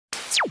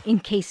in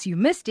case you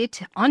missed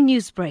it on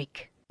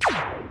Newsbreak.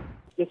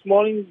 This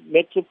morning,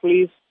 Metro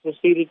Police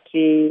proceeded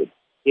to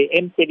the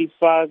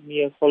M35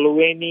 near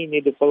Folweni,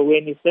 near the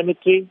Folweni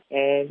cemetery,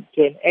 and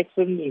to an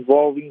accident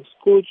involving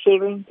school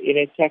children in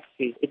a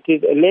taxi. It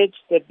is alleged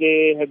that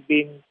there have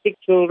been 6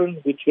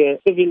 children which were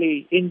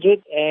severely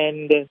injured,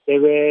 and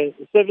there were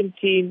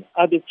 17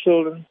 other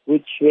children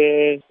which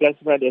were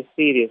classified as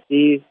serious.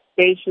 These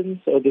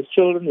patients or these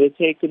children were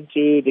taken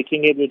to the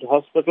King Edward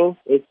Hospital.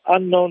 It's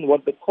unknown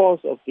what the cause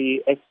of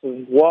the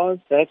accident was.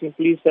 The Acting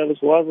Police Service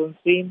was on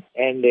scene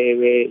and they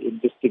were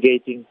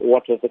investigating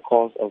what was the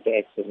cause of the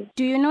accident.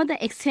 Do you know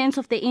the extent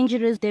of the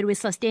injuries that were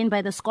sustained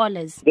by the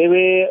scholars? There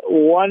were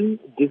 1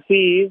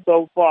 deceased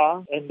so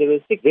far, and there were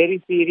 6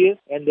 very serious,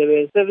 and there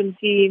were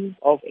 17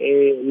 of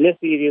a less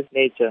serious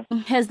nature.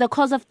 Has the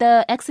cause of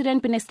the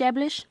accident been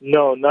established?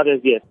 No, not as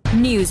yet.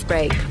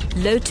 Newsbreak,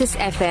 Lotus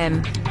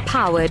FM,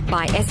 powered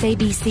by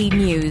SABC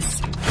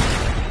News.